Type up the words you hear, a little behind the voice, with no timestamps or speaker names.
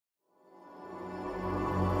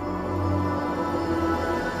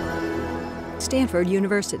Stanford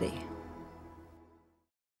University.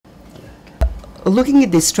 Looking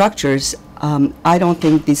at these structures, I don't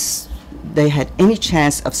think they had any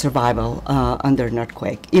chance of survival under an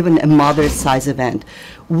earthquake. Even a moderate-sized event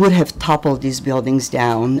would have toppled these buildings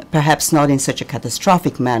down, perhaps not in such a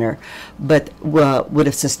catastrophic manner, but would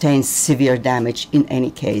have sustained severe damage in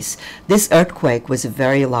any case. This earthquake was a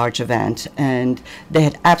very large event, and they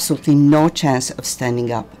had absolutely no chance of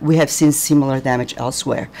standing up. We have seen similar damage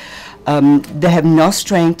elsewhere. They have no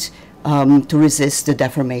strength to resist the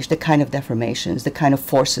deformation, the kind of deformations, the kind of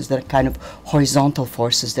forces, the kind of horizontal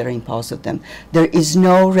forces that are imposed of them. There is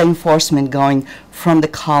no reinforcement going from the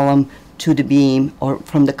column to the beam or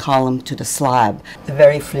from the column to the slab. The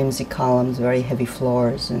very flimsy columns, very heavy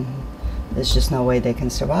floors, and there's just no way they can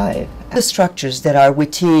survive. The structures that are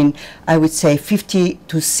within, I would say, 50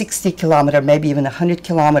 to 60 kilometers, maybe even 100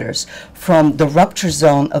 kilometers from the rupture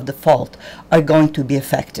zone of the fault are going to be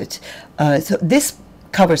affected. So this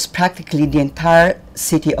covers practically the entire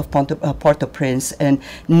city of Port-au-Prince and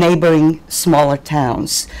neighboring smaller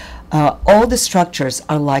towns. All the structures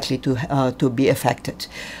are likely to be affected.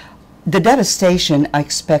 The devastation I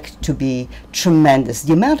expect to be tremendous.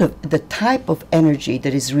 The type of energy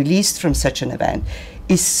that is released from such an event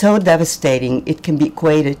is so devastating, it can be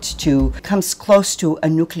equated to, comes close to a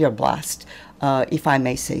nuclear blast. If I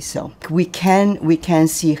may say so. We can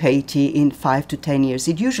see Haiti in 5 to 10 years.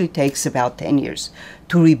 It usually takes about 10 years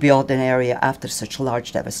to rebuild an area after such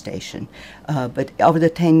large devastation. But over the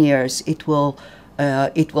 10 years, it will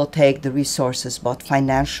take the resources, both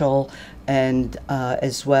financial and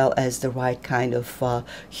as well as the right kind of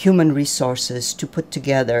human resources, to put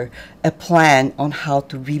together a plan on how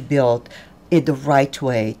to rebuild it the right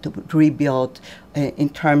way, to rebuild in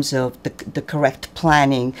terms of the correct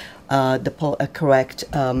planning, the correct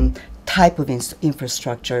type of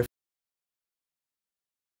infrastructure.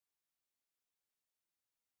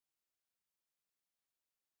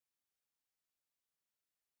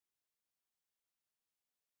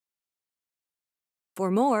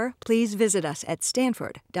 For more, please visit us at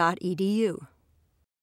stanford.edu.